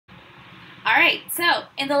Alright, so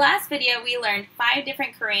in the last video we learned 5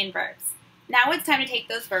 different Korean verbs. Now it's time to take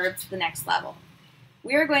those verbs to the next level.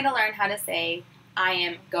 We are going to learn how to say I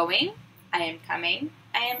am going, I am coming,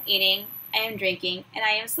 I am eating, I am drinking, and I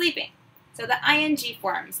am sleeping. So the ing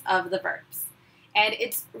forms of the verbs. And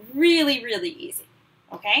it's really easy.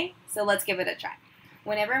 Okay? So let's give it a try.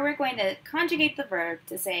 Whenever we're going to conjugate the verb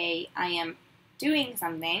to say I am doing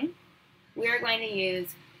something, we are going to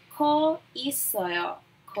use 고 있어요.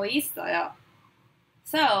 고 있어요.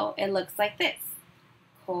 So it looks like this.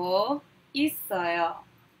 고 있어요.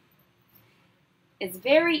 It's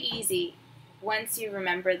very easy once you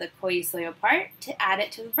remember the 고 있어요 part to add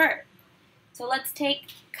it to the verb. So let's take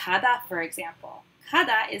가다 for example.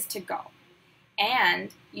 가다 is to go.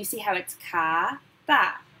 And you see how it's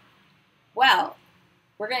가다. Well,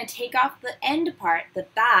 we're going to take off the end part, the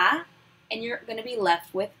다, and you're going to be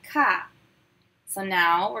left with 가. So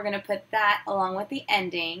now we're going to put that along with the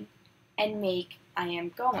ending and make I am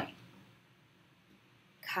going.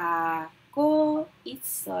 가고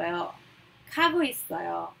있어요. 가고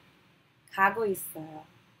있어요. 가고 있어요.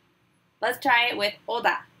 Let's try it with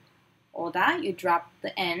오다. 오다, you drop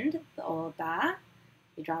the end, the 오다,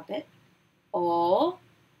 you drop it. 오고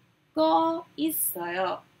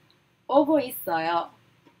있어요. 오고 있어요.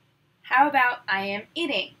 How about I am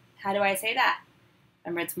eating? How do I say that?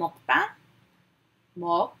 Remember it's 먹다.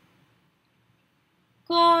 먹고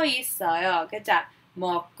있어요. Good job.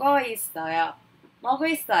 먹고 있어요. 먹고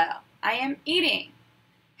있어요. I am eating.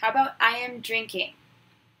 How about I am drinking?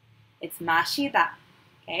 It's 마시다.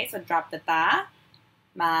 Okay, so drop the 다.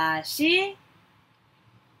 마시고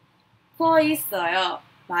있어요.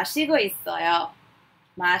 마시고 있어요.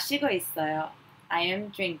 마시고 있어요. I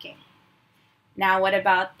am drinking. Now what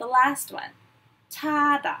about the last one?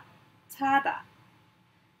 자다. 자다.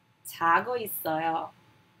 자고 있어요.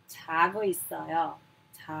 자고 있어요.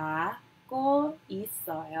 자고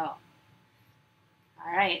있어요.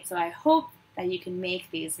 Alright, so I hope that you can make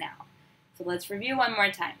these now. So let's review one more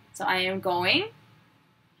time. So I am going.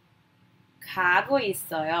 가고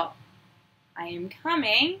있어요. I am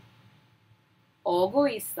coming. 오고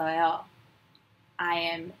있어요. I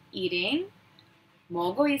am eating.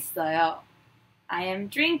 먹고 있어요. I am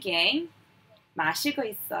drinking. 마시고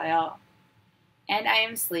있어요. And I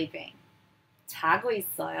am sleeping. 자고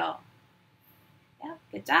있어요. Yeah,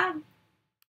 good job.